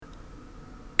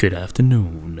Good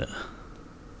afternoon.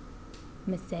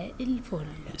 مساء الفل.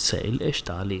 مساء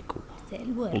القشطة عليكم. مساء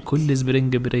الورد. وكل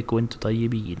سبرينج بريك وانتوا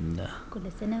طيبين. كل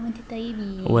سنة وانت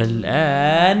طيبين.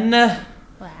 والآن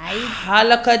وعيد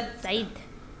حلقة سعيد.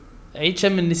 عيد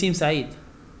شم النسيم سعيد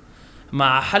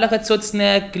مع حلقة صوت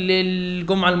سناك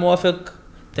للجمعة الموافق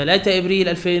 3 أبريل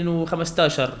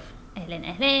 2015. أهلا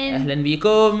أهلا. أهلا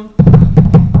بيكم.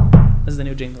 That's the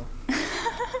new jingle.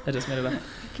 I just made it up.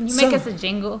 Can you make us a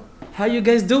jingle? How you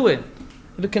guys doing?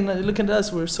 Look at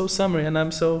us. We're so summery and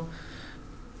I'm so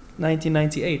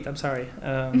 1998. I'm sorry.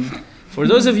 For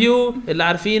those of you اللي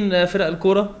عارفين فرق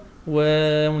الكورة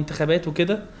ومنتخبات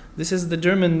وكده, this is the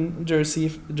German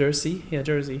jersey. Yeah,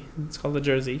 jersey. It's called the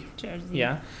jersey.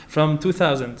 Yeah, from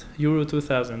 2000, Euro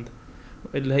 2000.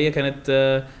 اللي هي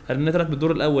كانت نطلعت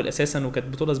بالدور الأول أساساً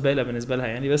وكانت بطولة زبالة بالنسبة لها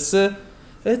يعني, بس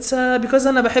it's because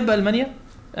أنا بحب ألمانيا.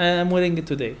 I'm wearing it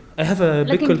today. I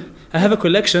have a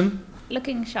collection.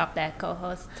 Looking sharp there,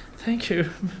 co-host. Thank you,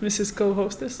 Mrs.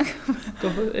 Co-hostess.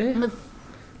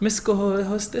 Miss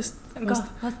Co-hostess.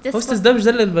 Hostess ده مش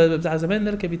ده اللي بتاع زمان ده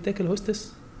اللي كان بيتاكل hostess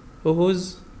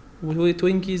وهوز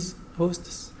وتوينكيز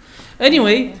hostess.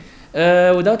 Anyway,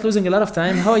 without losing a lot of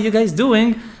time, how are you guys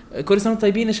doing? كل سنة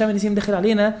طيبين. شام النسيم دخل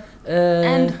علينا.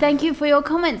 And thank you for your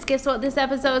comments. Guess what this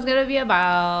episode is going to be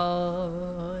about?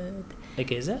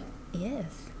 Agazat?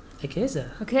 Yes. Agazat.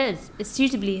 Because it's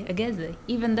suitably Agazat,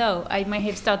 even though I might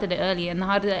have started it earlier.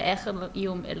 النهاردة آخر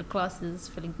يوم الclasses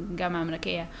في الجامعة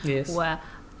الأمريكية. Yes.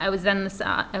 I was in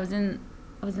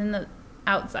the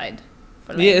outside.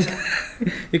 For Yes.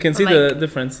 You can see the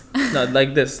difference. Not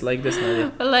like this,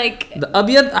 Nadia. Like the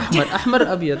أبيض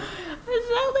أحمر أبيض.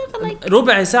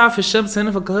 ربع ساعة في الشمس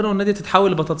هنا في القاهرة والنادي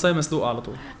تتحول لبطاطساية مسلوقة على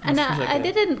طول. And I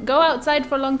didn't go outside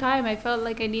for a long time. I felt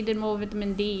like I needed more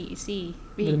vitamin D, C,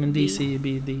 B. Vitamin D, C,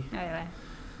 B, D. Anyway.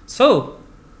 So,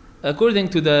 according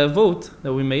to the vote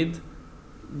that we made,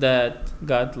 that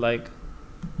got like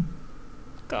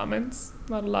comments,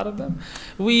 not a lot of them.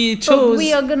 We chose. But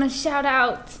we are gonna shout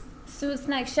out,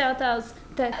 snack shout outs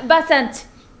to Basant.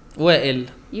 Wael.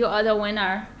 You are the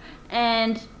winner,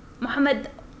 and Mohammed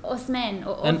Osman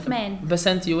or Othman.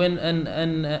 Basant, you win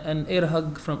an air hug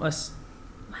from us.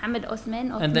 Mohammed Osman.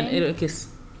 And then air kiss.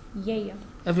 Yeah.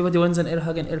 Everybody wins an air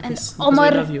hug and air kiss. Omar.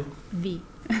 We love you. V.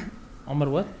 Omar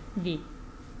what? V.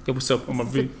 Yeah, what's up, Omar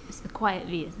V? It's a quiet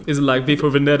V. Is it like V for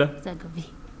Vendetta? It's like a V.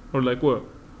 Or like what?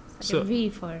 It's like a V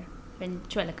for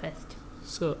ventriloquist.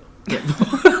 So.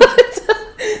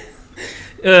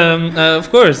 Of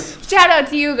course. Shout out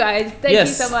to you guys. Thank you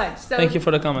so much. So thank you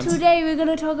for the comments. Today we're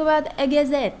going to talk about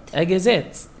Agazat.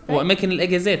 Agazat. وأماكن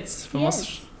الأجازات في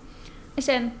مصر.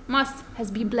 عشان مصر has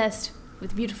been blessed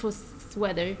with beautiful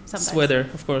weather sometimes. Sweater,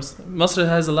 of course. Masr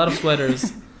has a lot of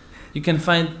sweaters. You can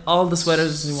find all the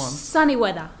sweaters you want. Sunny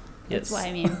weather. Yes. That's what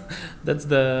I mean. That's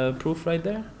the proof right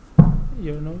there.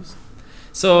 Your nose.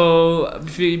 So,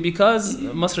 because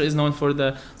Masr is known for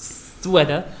the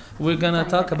weather, we're gonna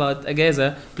talk about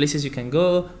Agazat, places you can go,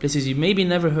 places you maybe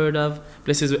never heard of,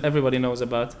 places everybody knows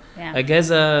about. Yeah.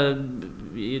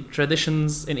 Agazat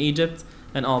traditions in Egypt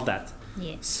and all that.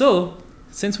 Yeah. So,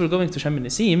 since we're going to Sham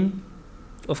al-Nasim,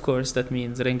 of course that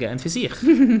means renga and fisikh,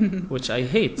 which I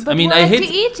hate. But I hate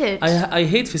to eat it. I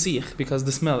hate fisikh because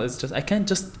the smell is just, I can't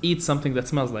just eat something that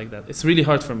smells like that. It's really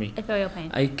hard for me. I feel your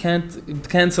pain. I can't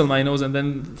cancel my nose and then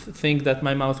think that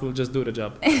my mouth will just do the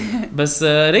job. But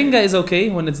renga is okay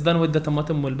when it's done with the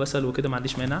tomato والبصل وكده, ما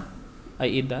عنديش مانع. I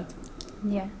eat that.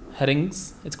 Yeah.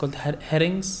 Herrings. It's called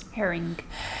herrings. Herring.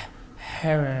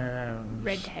 Herring.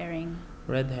 Red herring.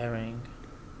 Red herring.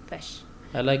 Fish.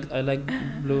 I like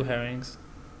blue herrings.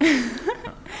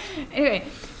 Anyway,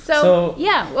 so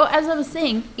yeah, well, as I was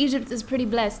saying, Egypt is pretty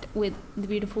blessed with the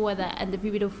beautiful weather and the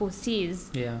beautiful seas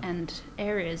and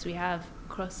areas we have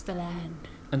across the land.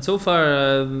 And so far,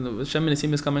 Sham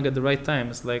al-Nasim is coming at the right time.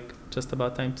 It's like just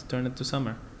about time to turn it to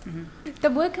summer. Mm-hmm.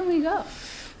 So where can we go?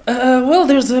 Well,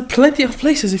 there's plenty of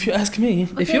places if you ask me.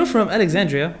 Okay. If you're from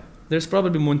Alexandria, there's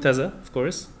probably Muntaza, of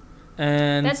course.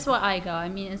 And that's where I go. I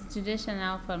mean, it's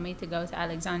traditional for me to go to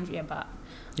Alexandria, but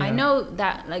I know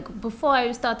that like before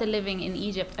I started living in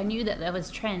Egypt, I knew that there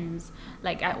was trends.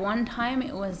 Like at one time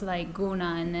it was like Guna,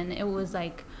 and then it was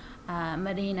like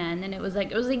Marina, and then it was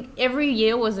like every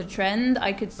year was a trend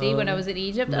I could see when I was in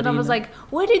Egypt. Marina. And I was like,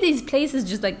 where do these places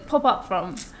just like pop up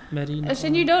from? Marina.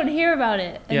 And you don't hear about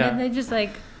it. And then they're just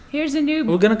like, here's a new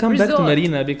We're going to come resort. back to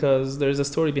Marina because there's a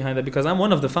story behind that, because I'm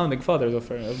one of the founding fathers of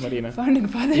Marina. Founding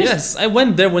fathers? Yes, I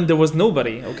went there when there was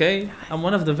nobody, okay? I'm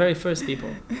one of the very first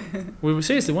people. We were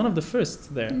seriously one of the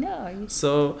first there. No.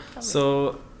 So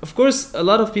of course, a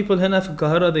lot of people هنا في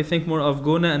القاهرة, they think more of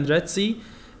Gona and Red Sea.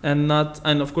 and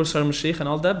of course Sharm el-Sheikh and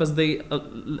all that, but they a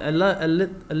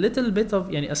little bit of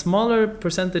يعني a smaller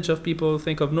percentage of people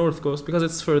think of North Coast because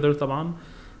it's further طبعا,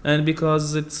 and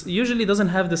because it's usually doesn't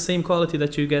have the same quality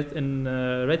that you get in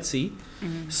Red Sea.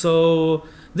 So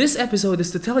this episode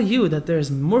is to tell you that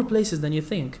there's more places than you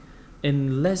think,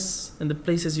 in the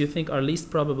places you think are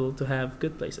least probable to have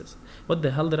good places. What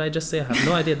the hell did I just say? I have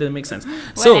no idea. It didn't make sense.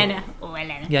 So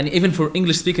يعني even for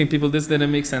English speaking people this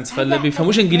didn't make sense. فاللي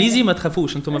بيفهموش انجليزي ما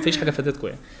تخافوش انتوا ما فيش حاجه فاتتكم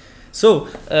يعني. So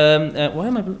why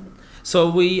am I so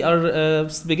we are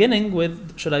beginning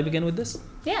with, should I begin with this?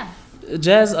 Yeah.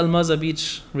 Jazz Almaza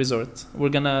Beach Resort. We're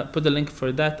gonna put the link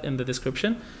for that in the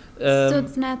description. So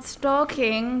it's not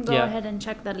stalking. Go ahead and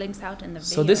check the links out in the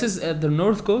video. So this is at the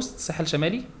north coast, Sahel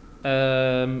Shamali.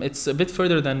 It's a bit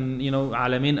further than, you know,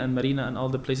 Alamein and Marina and all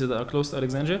the places that are close to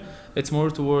Alexandria. It's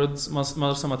more towards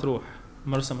Marsa Matruh.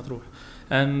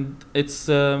 And it's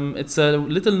a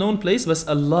little known place, but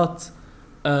a lot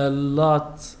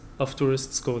of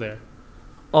tourists go there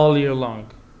all year long.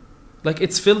 Like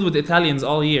it's filled with Italians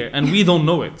all year and we don't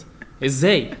know it.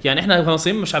 ازاي يعني احنا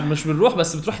خلاصين مش بنروح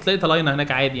بس بتروح تلاقي طلاينة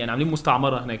هناك عادي يعني عاملين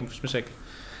مستعمرة هناك مفيش مشاكل.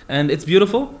 And it's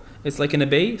beautiful. It's like in a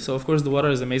bay, so of course the water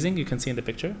is amazing. You can see in the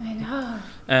picture. I know.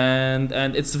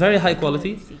 And it's very high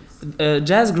quality.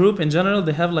 Jazz group in general,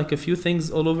 they have like a few things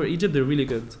all over Egypt. They're really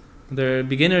good. They're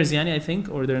beginners, yani, I think,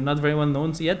 or they're not very well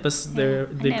known yet, but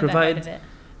they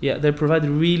provide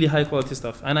really high quality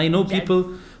stuff. And I know people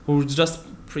who are just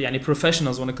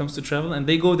professionals when it comes to travel, and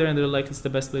they go there and they're like, it's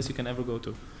the best place you can ever go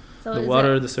to. So the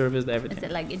water, the service, the everything. Is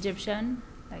it like Egyptian?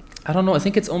 Like I don't know. I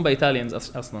think it's owned by Italians,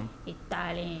 Aslan.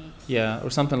 Italian. Yeah, or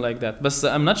something like that. But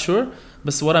I'm not sure.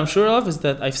 But what I'm sure of is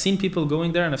that I've seen people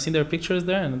going there and I've seen their pictures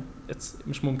there, and it's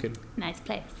مش ممكن. Nice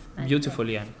place. Beautiful,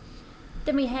 yeah.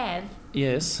 Then we have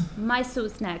my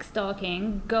Soup Snack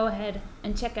stalking. Go ahead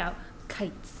and check out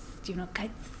kites. Do you know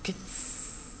kites?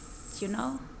 Kites. Do you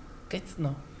know? Kites,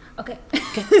 no. Okay.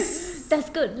 Kites. That's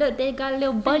good. Look, they got a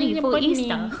little bunny for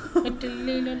Easter.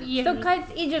 So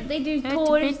kites, Egypt, they do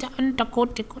tours.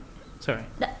 Sorry.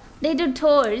 They do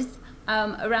tours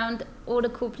around all the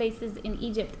cool places in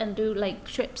Egypt and do like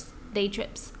trips, day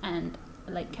trips and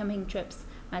like camping trips,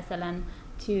 مثلا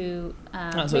to.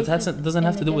 So it doesn't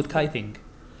have to do with kiting.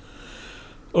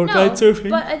 Or no, kite surfing.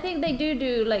 But I think they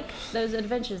do like those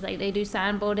adventures, like they do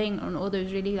sandboarding and all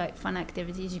those really like fun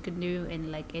activities you can do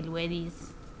in like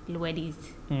الواديز.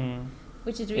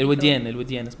 Which is really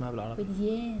الوديان اسمها بالعربي.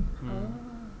 الوديان.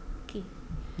 Okay.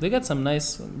 They got some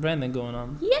nice branding going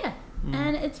on. Yeah.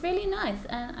 And it's really nice,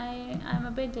 and I'm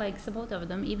a big like supporter of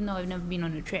them, even though I've never been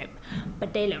on a trip,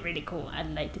 but they look really cool.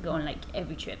 I'd like to go on like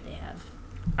every trip they have.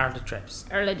 All the trips.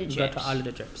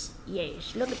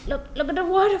 Yes. Look at the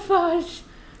waterfalls.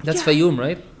 That's Fayoum,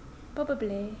 right?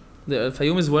 Probably. The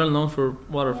Fayoum is well known for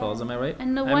waterfalls. Am I right?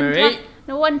 And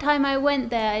the one time I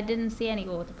went there, I didn't see any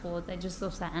waterfalls. I just saw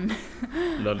sand.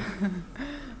 Lol.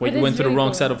 Wait, you went to the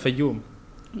wrong side of Fayoum.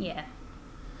 Yeah.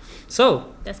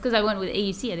 So that's because I went with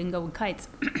AUC. I didn't go with kites.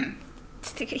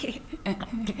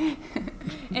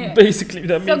 Anyway, basically,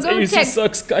 that means AUC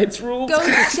sucks. Kites rules.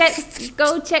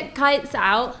 Go check kites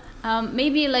out.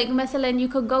 Maybe like مثلا you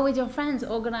could go with your friends,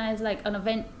 organize like an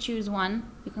event, choose one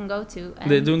you can go to.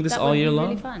 And they're doing this all year long?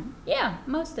 Really fun. Yeah,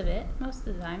 most of the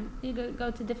time. You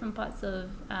go to different parts of.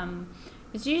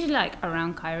 It's usually like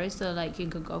around Cairo, so like you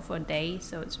could go for a day.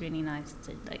 So it's really nice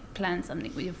to like plan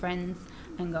something with your friends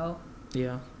and go.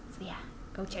 Yeah. So yeah,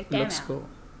 go check them out. Looks cool.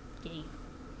 Yeah.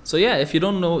 So yeah, if you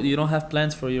don't have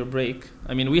plans for your break.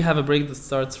 I mean, we have a break that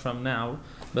starts from now.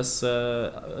 But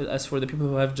as for the people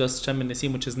who have just Shem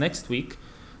al-Nasim, which is next week,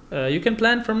 you can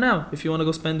plan from now if you want to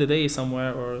go spend a day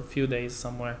somewhere or a few days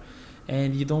somewhere,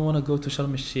 and you don't want to go to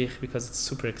Sharm el-Sheikh because it's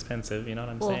super expensive. You know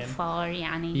what I'm saying? Far,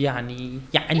 يعني. Yeah.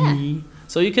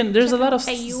 So you can. There's a lot of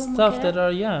stuff that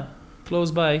are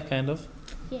close by, kind of.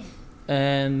 Yeah.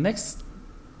 And next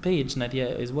page, Nadia,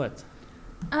 is what?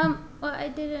 Well, I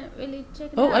didn't really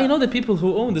check it out. Oh, I know the people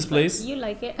who own this place. You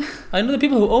like it? I know the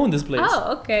people who own this place.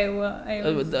 Oh, okay. Well,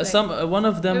 one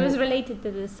of them. It was related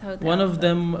to this hotel. One of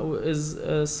them is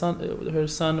her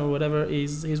son or whatever.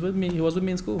 He's with me. He was with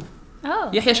me in school.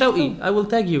 Oh. Yahya Shawqi. I will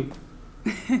tag you.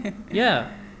 Yeah,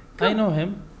 cool. I know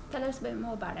him. Tell us a bit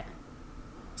more about it.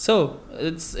 So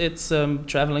it's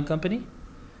traveling company.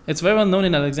 It's very well known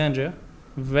in Alexandria.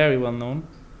 Very well known.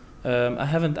 I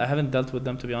haven't dealt with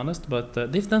them, to be honest, but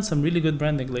they've done some really good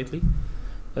branding lately.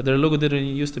 Their logo didn't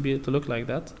used to look like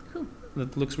that. Cool.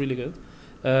 That looks really good.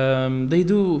 They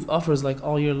do offers like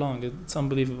all year long. It's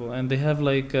unbelievable, and they have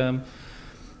like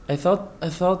I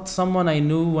thought someone I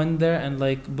knew went there and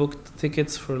like booked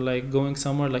tickets for like going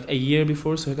somewhere like a year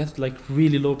before, so I got like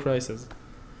really low prices.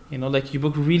 You know, like you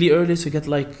book really early, so you get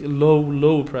like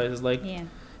low prices. Like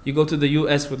you go to the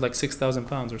US with like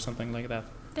 £6,000 or something like that,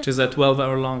 which is a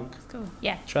 12-hour long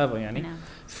travel. يعني.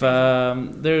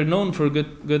 They're known for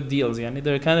good deals. يعني.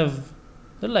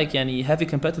 They're like يعني heavy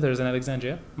competitors in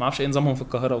Alexandria. ما أعرفش إيه نظامهم في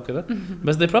القاهرة وكده.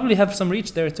 But they probably have some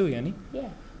reach there too. يعني. Yeah,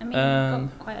 I mean, they've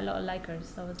got quite a lot of likers,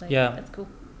 so it's like that's cool.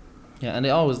 Yeah, and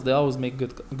they always make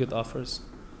good offers.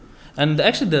 And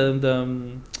actually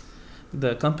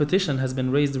the competition has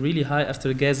been raised really high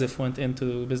after Agazat went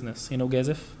into business. You know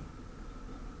Agazat?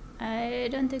 I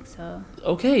don't think so.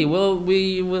 Okay, well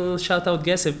we will shout out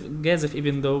Agazat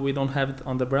even though we don't have it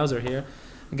on the browser here.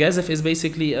 Agazat is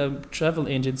basically a travel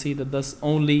agency that does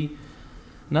only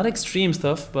not extreme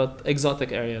stuff but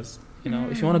exotic areas. You know,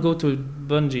 if you want to go to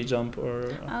bungee jump or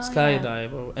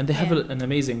skydive, and they have an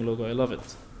amazing logo. I love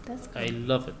it. That's cool. I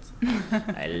love it.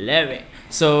 I love it.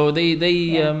 So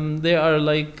they are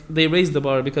like they raise the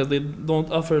bar because they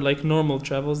don't offer like normal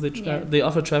travels. They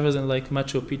offer travels in like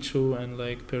Machu Picchu and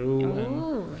like Peru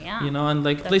and you know, and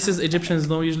like places Egyptians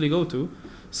don't usually go to.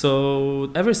 So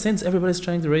ever since everybody's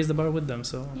trying to raise the bar with them.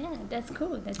 So that's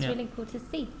cool. That's really cool to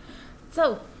see.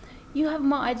 So you have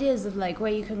more ideas of like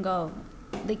where you can go.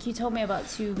 Like you told me about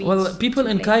 2 weeks. Well, people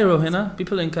in Cairo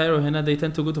هنا they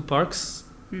tend to go to parks.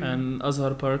 And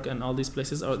Azhar Park and all these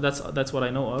places, or that's what I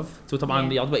know of. So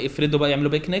طبعا يقعدوا بقى يفردوا بقى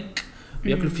يعملوا بيكنيك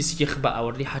وياكلوا فسيخ بقى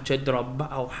والريحه تضرب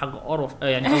بقى وحاجه قرف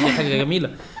يعني قصدي حاجه جميله.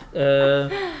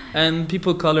 And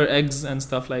people color eggs and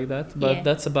stuff like that, but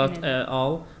that's about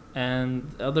all. And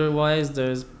otherwise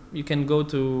you can go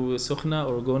to Sukhna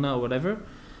or Gona or whatever.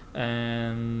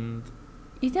 And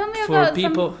you tell me about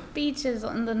some beaches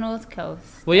on the north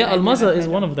coast. Well, yeah, Al-Maza is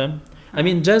one of them. I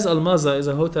mean, Jazz Al-Maza is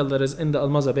a hotel that is in the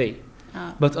Al-Maza Bay.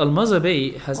 But Al-Maza Bay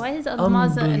has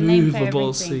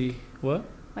unbelievable sea. What?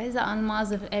 Why is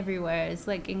Al-Maza everywhere? It's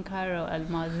like in Cairo,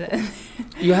 Al-Maza.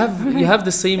 you have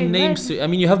the same names. I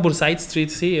mean, you have Bursaid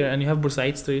Street here and you have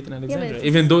Bursaid Street in Alexandria.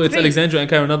 Even though it's Alexandria and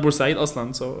Cairo, not Bursaid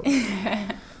Aslan. So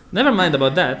never mind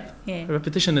about that.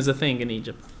 Repetition is a thing in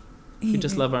Egypt. We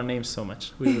just love our names so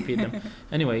much. We repeat them.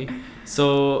 Anyway,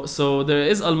 so there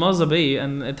is Al-Maza Bay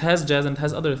and it has jazz and it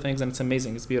has other things and it's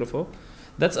amazing. It's beautiful.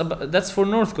 That's for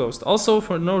North Coast. Also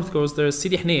for North Coast, there's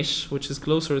Sidi Hnesh, which is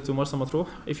closer to Marsa Matruh.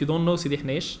 If you don't know Sidi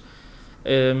Hnesh,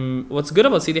 what's good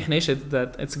about Sidi Hnesh is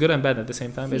that it's good and bad at the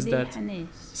same time.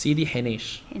 Sidi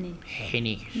Hnesh.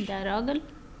 ده راجل؟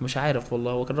 مش عارف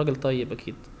والله هو كان راجل طيب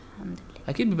أكيد. الحمد لله.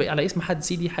 أكيد بيبقى على اسم حد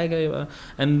سيدي حاجة يبقى.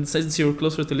 And since you're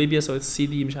closer to Libya, so it's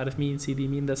Sidi مش عارف مين Sidi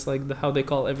مين. That's like how they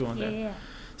call everyone there. Yeah.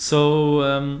 So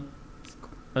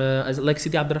like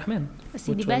Sidi عبد الرحمن.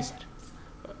 سيدي باشر.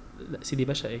 لا سيدي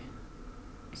باشا ايه؟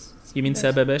 You mean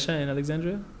سابا باشا in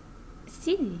Alexandria?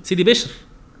 سيدي بشر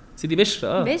سيدي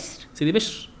بشر ده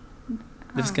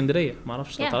في اسكندرية ما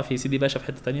اعرفش تعرفي سيدي باشا في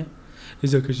حتة تانية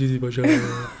ازيك يا سيدي باشا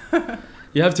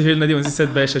You have to hear Nadia when she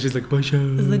said Basha. She's like Basha.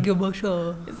 It's like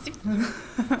Basha.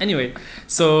 Anyway,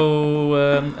 so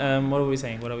what are we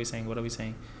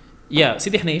saying? Yeah,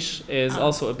 Sidi Hnesh is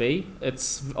also a bay. It's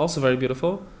also very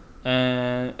beautiful.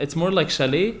 It's more like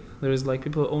chalet. There is like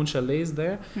people who own chalets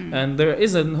there, and there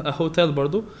is a hotel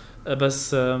برضو. But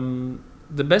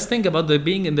the best thing about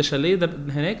being in the chalet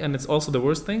هناك, and it's also the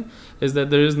worst thing, is that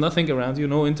there is nothing around you,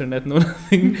 no internet, no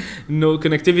nothing, no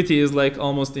connectivity is like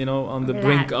almost, you know, on the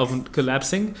brink of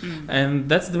collapsing. And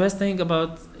that's the best thing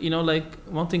about, you know, like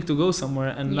wanting to go somewhere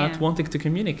and not wanting to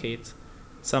communicate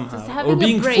somehow, or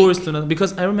being forced to not.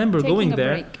 Because I remember going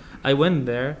there, I went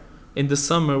there in the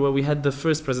summer where we had the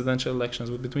first presidential elections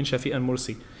between Shafiq and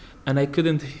Morsi. And I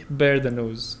couldn't bear the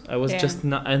news. I was just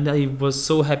not, and I was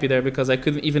so happy there because I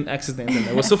couldn't even access the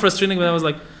internet. It was so frustrating, but I was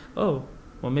like, oh,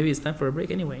 well, maybe it's time for a break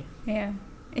anyway. Yeah.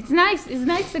 It's nice. It's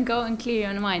nice to go and clear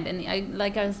your mind. And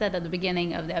like I said at the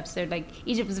beginning of the episode, like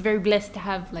Egypt is very blessed to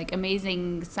have like amazing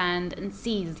sand and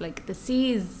seas. Like the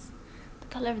seas, the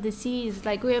color of the seas.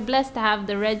 Like we are blessed to have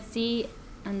the Red Sea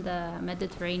and the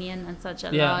Mediterranean and such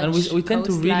a large and we tend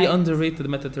to really coastlines. underrate the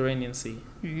Mediterranean Sea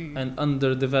and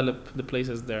underdevelop the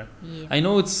places there. I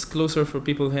know it's closer for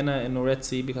people here in the Red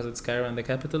Sea because it's Cairo and the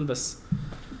capital, but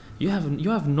you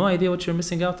have no idea what you're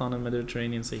missing out on in the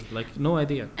Mediterranean Sea. Like no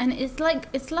idea. And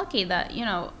it's lucky that, you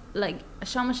know, like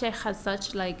Sharm el-Sheikh has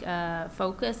such like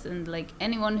focus, and like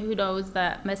anyone who knows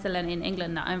that مثلا in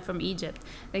England, that I'm from Egypt,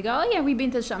 they go, oh yeah, we've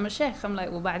been to Sharm el-Sheikh. I'm like,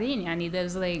 وبعدين يعني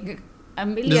there's like a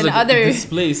million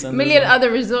other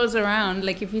resorts around.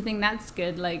 Like if you think that's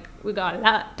good, like we got a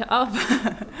lot to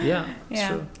offer. It's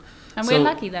true. And we're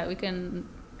lucky that we can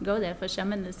go there for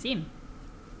Sharm and Nasim.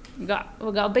 We got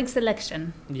a big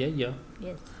selection. Yes.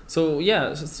 So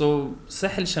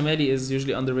Sahel Shamali is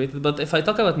usually underrated, but if I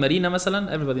talk about Marina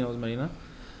مثلا, everybody knows Marina.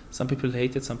 Some people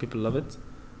hate it, some people love it.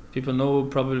 People know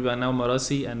probably by now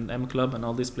Marasi and M Club and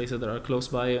all these places that are close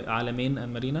by, Alamein and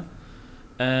Marina.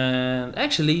 And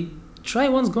actually, try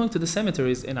once going to the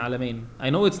cemeteries in Alamein. I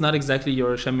know it's not exactly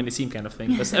your Sham Nissim kind of thing,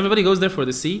 but everybody goes there for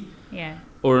the sea,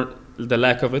 or the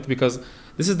lack of it, because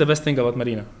this is the best thing about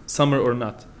Marina, summer or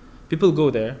not. People go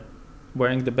there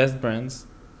wearing the best brands,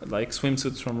 like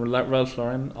swimsuits from Ralph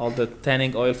Lauren, all the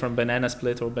tanning oil from Banana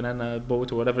Split or Banana Boat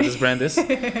or whatever this brand is,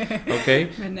 okay,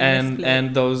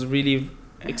 and those really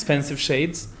expensive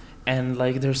shades, and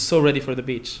like they're so ready for the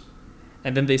beach,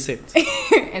 and then they sit.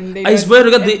 And they I swear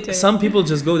to God, some people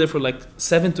just go there for like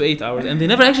 7 to 8 hours, and they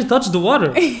never actually touch the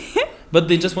water. But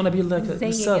they just want to be like,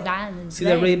 what's up? See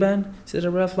that Ray-Ban? See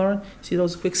that Ralph Lauren? See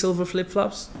those Quicksilver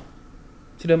flip-flops?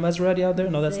 See the Maserati out there?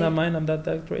 No, that's not mine. I'm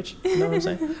that rich. You know what I'm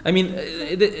saying? I mean,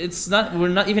 it's not.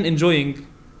 We're not even enjoying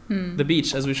the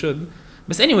beach as we should.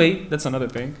 But anyway, that's another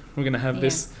thing. We're gonna have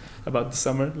this about the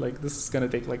summer. Like this is gonna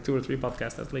take like 2 or 3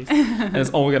 podcasts at least, and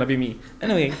it's all gonna be me.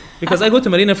 Anyway, because I go to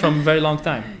Marina from a very long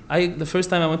time. The first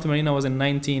time I went to Marina was in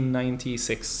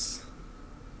 1996.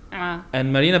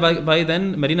 And Marina by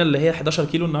then, Marina اللي هي 11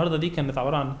 كيلو النهارده دي كانت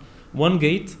عبارة عن one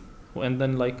gate and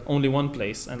then like only one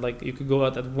place, and like you could go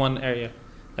out at one area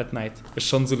at night.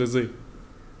 الشانزليزيه.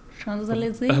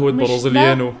 قهوة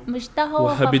برازيليانو. مش ده هو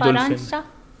وهابي في دولفين. فرنسا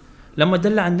لما ده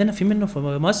اللي عندنا في منه في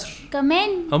مصر كمان.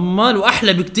 امال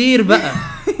واحلى بكتير بقى.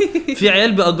 في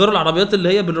عيال بيأجروا العربيات اللي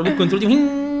هي بالريموت كنترول دي.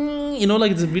 You know,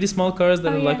 like the really small cars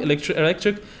that are like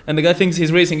electric, and the guy thinks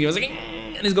he's racing. He was like,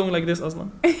 and he's going like this,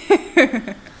 Aslan.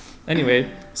 Anyway,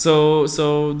 so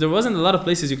there wasn't a lot of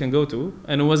places you can go to,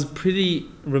 and it was pretty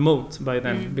remote by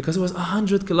then because it was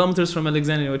 100 kilometers from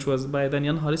Alexandria, which was by then.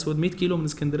 يا نهار اسود 100 كيلو من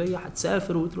اسكندرية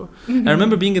هتسافر وتروح. I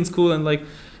remember being in school and like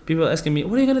people asking me,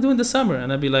 what are you gonna do in the summer?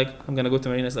 And I'd be like, I'm gonna go to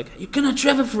Marina. It's like, you cannot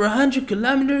travel for 100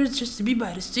 kilometers just to be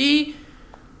by the sea.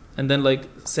 And then like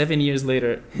 7 years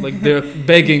later, like they're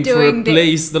begging for a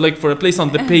place, like for a place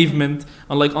on the pavement,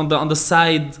 on the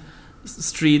side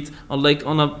street, on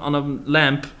a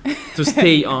lamp to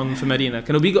stay on في مارينا.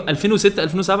 كانوا بيجوا 2006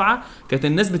 2007 كانت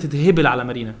الناس بتتهبل على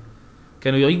مارينا.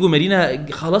 كانوا يجوا مارينا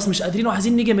خلاص مش قادرين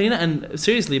وعايزين نيجي مارينا, and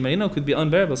seriously Marina could be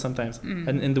unbearable sometimes.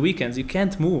 And in the weekends you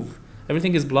can't move,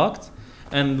 everything is blocked.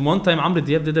 And one time عمرو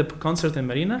دياب did a concert in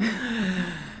Marina.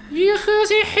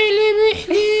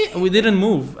 We didn't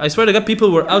move. I swear to God, people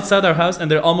were outside our house and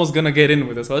they're almost gonna get in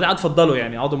with us. اتفضلوا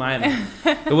يعني اقعدوا معانا.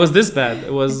 It was this bad.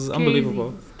 It was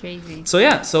unbelievable. Crazy.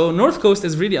 So North Coast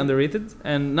is really underrated,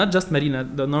 and not just Marina,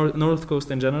 the North Coast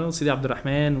in general. Sidi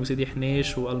Abdurrahman, Sidi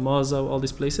Hnesh, Almaza, all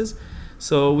these places.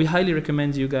 So we highly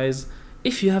recommend you guys,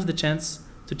 if you have the chance,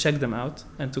 to check them out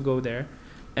and to go there.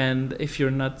 And if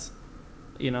you're not,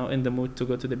 in the mood to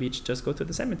go to the beach, just go to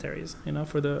the cemeteries.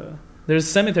 There's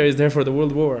cemeteries there for the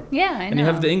World War. Yeah, I know. And you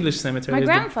have the English cemeteries. My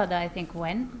grandfather, I think,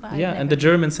 went. And the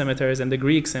German cemeteries and the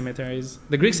Greek cemeteries.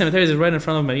 The Greek cemeteries is right in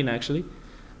front of Marina, actually.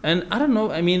 And I don't know,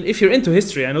 I mean, if you're into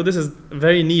history, I know this is a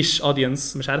very niche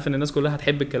audience. مش عارف إن الناس كلها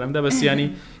هتحب الكلام ده, بس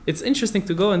يعني it's interesting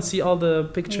to go and see all the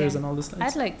pictures and all this stuff.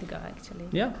 I'd like to go actually.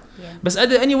 Yeah. بس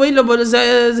anyway لو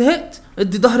زهقت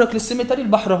ادي ظهرك للسيمتري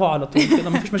البحر اهو على طول كده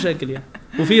مفيش مشاكل يعني.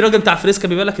 وفي راجل بتاع فريسكا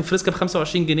بيبيع لك الفريسكا ب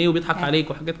 25 جنيه وبيضحك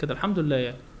عليك وحاجات كده الحمد لله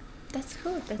يعني. That's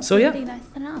good. That's so, really nice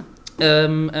to know.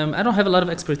 I don't have a lot of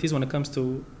expertise when it comes to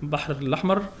بحر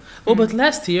الأحمر. Oh, but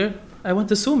last year I went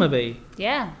to Suma Bay.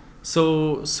 Yeah.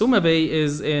 So Suma Bay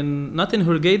is not in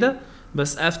Hurghada, but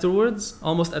afterwards,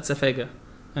 almost at Safaga,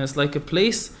 and it's like a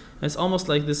place. And it's almost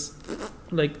like this,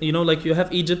 like like you have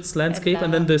Egypt's landscape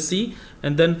and then the sea,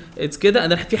 and then it's كده,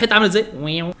 and then في حتة عاملة زي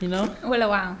ولا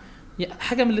واو.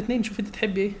 حاجة من الاثنين. شوف انت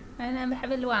تحبي ايه؟ أنا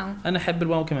بحب الواو. أنا أحب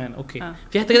الواو كمان. Okay.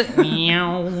 في حتة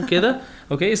كده كده.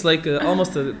 Okay, it's like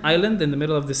almost an island in the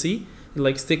middle of the sea. It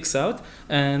like sticks out,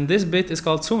 and this bit is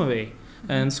called Suma Bay.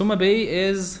 And Suma Bay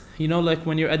is, like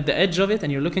when you're at the edge of it and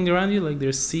you're looking around you, like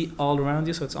there's sea all around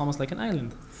you, so it's almost like an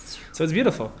island. So it's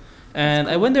beautiful. And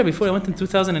I went there before. I went in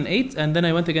 2008, and then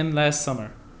I went again last summer.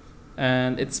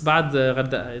 And it's بعد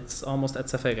غردقة. It's almost at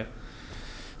Safaga.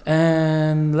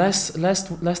 And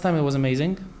last time it was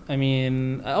amazing. I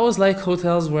mean, I always like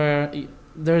hotels where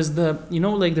there's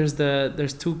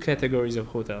there's 2 categories of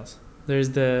hotels. There's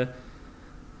the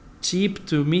cheap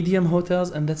to medium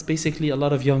hotels, and that's basically a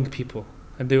lot of young people,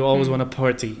 and they always want to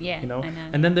party. I know.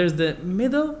 And then there's the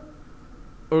middle,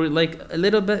 or like a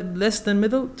little bit less than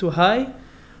middle to high,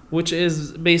 which is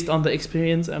based on the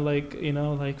experience and like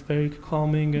like very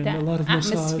calming and That a lot of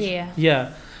atmosphere. massage.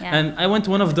 Yeah. And I went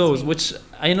to one of those, which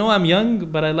I know I'm young,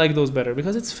 but I like those better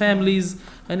because it's families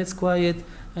and it's quiet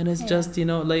and it's just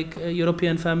like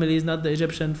European families, not the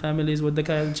Egyptian families with the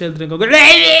children go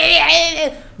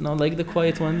no, like the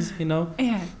quiet ones,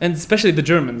 Yeah. and especially the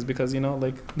Germans because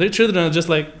like their children are just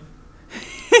like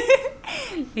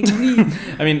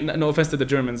I mean, no offense to the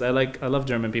Germans, I love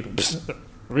German people.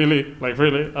 Really,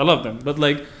 I love them, but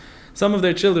like some of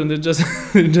their children, they're just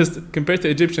compared to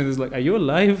Egyptians, it's like, are you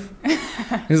alive?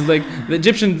 It's like the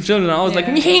Egyptian children are always like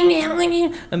and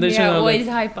their children are always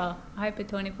like, hyper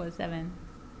 24/7.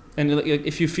 and like,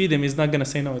 if you feed him, he's not gonna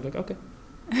say no. He's like, okay,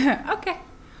 okay,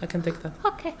 I can take that.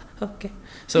 Okay.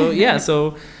 So yeah,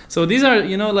 so these are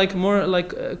like more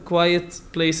like quiet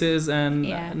places and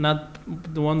not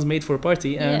the ones made for a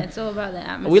party. And it's all about the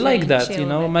atmosphere. we like that,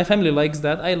 my family likes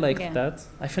that. I liked that.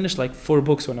 I finished like 4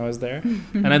 books when I was there,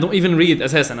 and I don't even read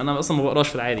اساسا. أنا أصلاً ما بقراش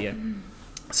في العادي يعني.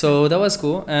 So that was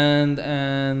cool, and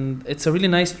it's a really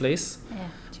nice place.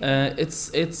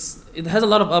 It has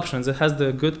a lot of options. It has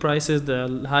the good prices, the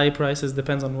high prices,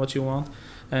 depends on what you want,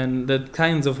 and the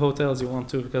kinds of hotels you want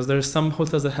to, because there's some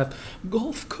hotels that have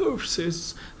golf courses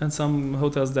and some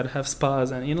hotels that have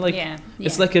spas, and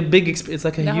it's like a big it's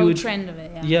like a the huge whole trend of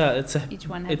it. Each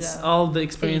one has all the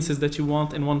experiences that you want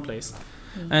in one place,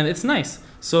 and it's nice.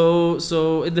 So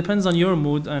it depends on your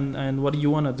mood and what you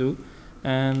want to do,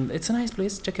 and it's a nice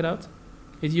place. Check it out.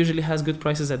 It usually has good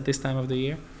prices at this time of the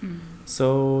year. So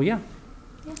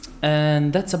and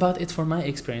that's about it for my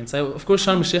experience. Of course,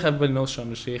 Sharm el-Sheikh, everybody knows Sharm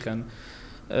el-Sheikh and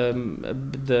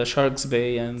the Sharks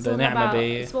Bay and the Naama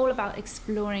Bay. It's all about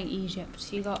exploring Egypt.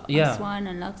 You got Aswan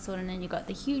and Luxor, and then you got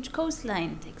the huge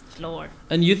coastline to explore.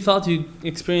 And you thought you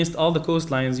experienced all the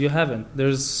coastlines. You haven't.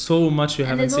 There's so much you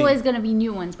haven't seen. And there's always going to be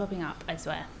new ones popping up, I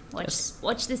swear.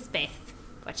 Watch this space.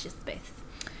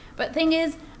 But thing is,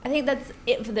 I think that's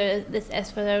it for this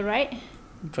episode, right?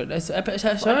 For this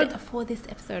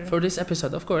episode? For this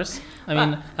episode, of course. I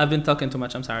mean, I've been talking too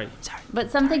much. I'm sorry. But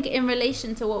something in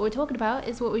relation to what we're talking about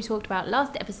is what we talked about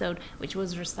last episode, which was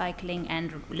recycling and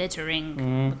littering,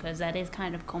 because that is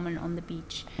kind of common on the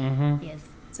beach. Yes.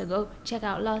 So go check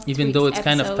out last Even week's though it's episode.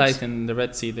 kind of tight in the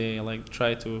Red Sea, they like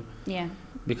try to... Yeah.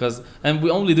 Because... And we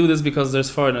only do this because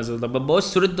there's foreigners. Like,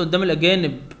 بص صورتنا قدام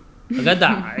الأجانب. يا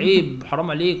جدع عيب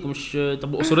حرام عليك. مش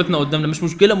طب صورتنا قدامنا مش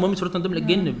مشكلة. المهم صورتنا قدام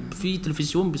الأجانب. في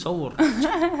تلفزيون بيصور.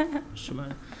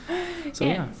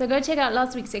 So go check out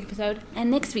last week's episode.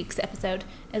 And next week's episode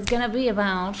is going to be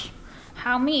about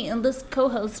how me and this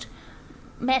co-host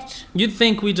met. You'd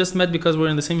think we just met because we're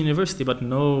in the same university, but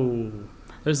no.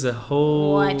 There's a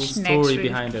whole story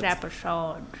behind it.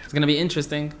 Episode. It's going to be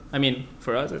interesting. I mean,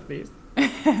 for us at least.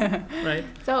 Right.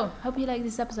 So, hope you like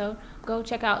this episode. Go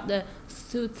check out the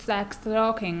Suit Sack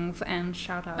Stockings and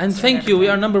shout out. And thank you. We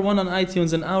are number 1 on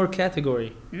iTunes in our category.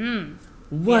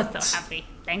 What? We're so happy.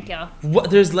 Thank you. What?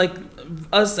 There's like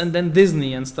us and then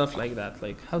Disney and stuff like that.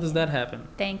 Like, how does that happen?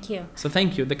 Thank you. So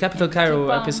thank you. The Capital Cairo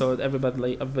episode,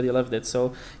 everybody loved it.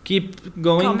 So keep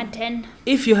going. Commenting.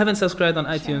 If you haven't subscribed on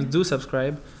iTunes, do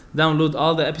subscribe. Download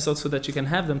all the episodes so that you can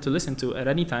have them to listen to at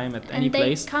any time, at any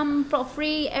place. And they come for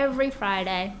free every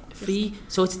Friday. Free,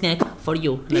 so it's snack for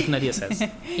you, like Nadia says.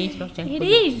 It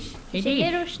is. It's a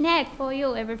little snack for you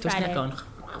every Friday.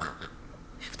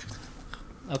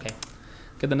 Okay.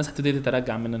 كده الناس هتبتدي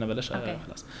تترجع مننا بلاش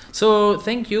خلاص. So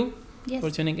thank you for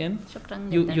tuning in. شكرا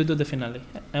You do the finale,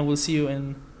 and we'll see you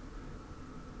in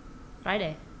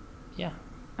Friday. Yeah.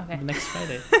 Okay. Next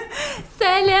Friday.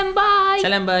 Salam bye.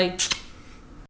 Salam bye.